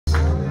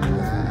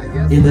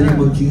In the name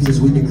of Jesus,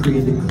 we decree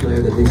and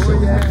declare that they shall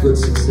have good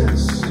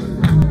success.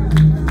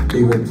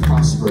 They will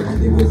prosper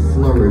and they will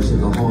flourish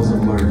in the halls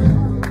of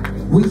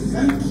learning. We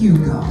thank you,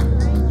 God,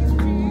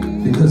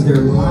 because their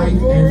life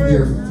and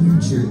their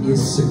future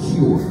is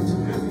secured.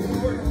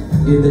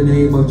 In the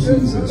name of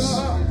Jesus,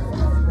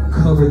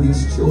 cover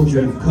these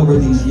children, cover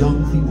these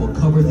young people,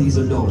 cover these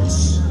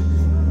adults.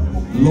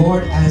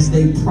 Lord, as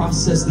they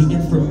process the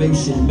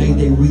information, may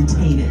they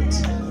retain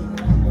it.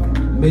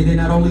 May they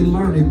not only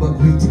learn it, but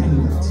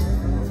retain it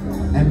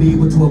and be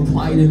able to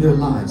apply it in their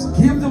lives.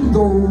 Give them the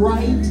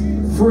right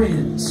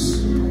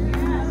friends,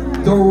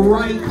 the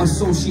right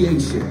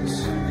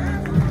associations.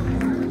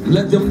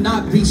 Let them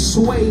not be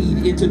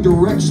swayed into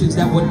directions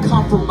that would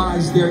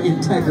compromise their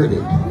integrity.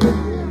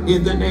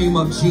 In the name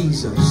of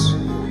Jesus.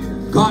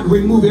 God,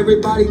 remove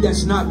everybody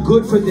that's not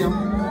good for them.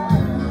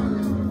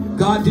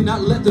 God, do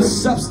not let the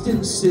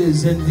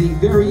substances and the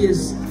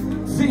various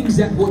things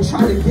that will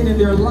try to get in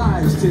their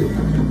lives to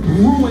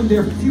ruin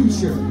their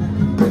future.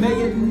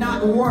 May it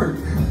not work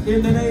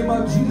in the name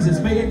of Jesus.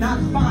 May it not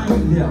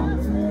find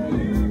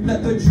them.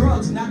 Let the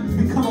drugs not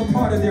become a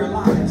part of their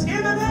lives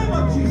in the name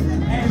of Jesus.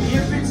 And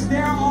if it's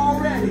there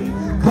already,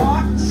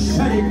 God,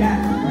 shut it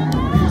down.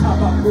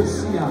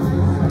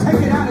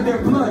 Take it out of their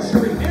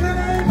bloodstream in the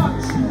name of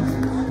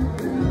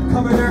Jesus.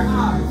 Cover their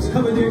eyes,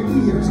 cover their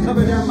ears,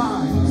 cover their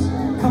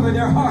minds, cover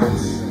their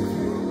hearts.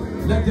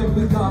 Let them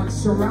be, God,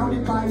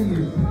 surrounded by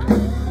you.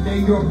 May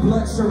your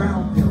blood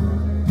surround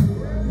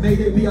them. May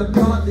they be a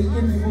godly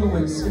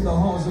influence in the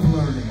halls of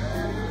learning.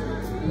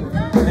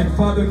 And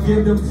Father,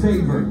 give them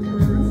favor.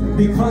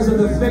 Because of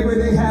the favor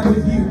they have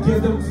with you,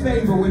 give them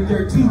favor with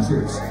their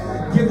teachers.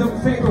 Give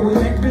them favor with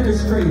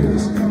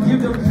administrators.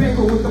 Give them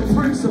favor with the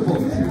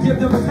principal. Give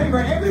them favor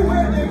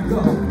everywhere they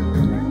go.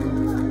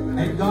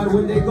 And God,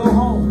 when they go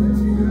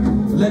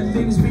home, let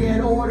things be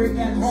in order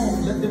at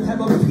home. Let them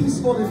have a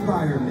peaceful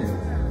environment.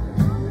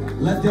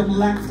 Let them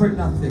lack for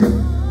nothing.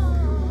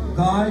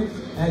 God,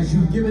 as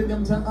you've given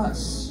them to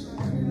us,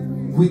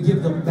 we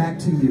give them back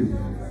to you.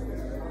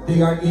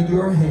 They are in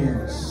your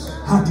hands.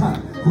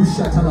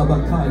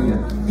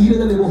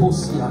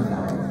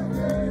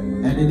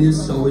 And it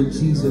is so in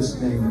Jesus'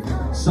 name.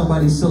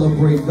 Somebody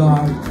celebrate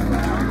God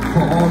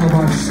for all of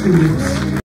our students.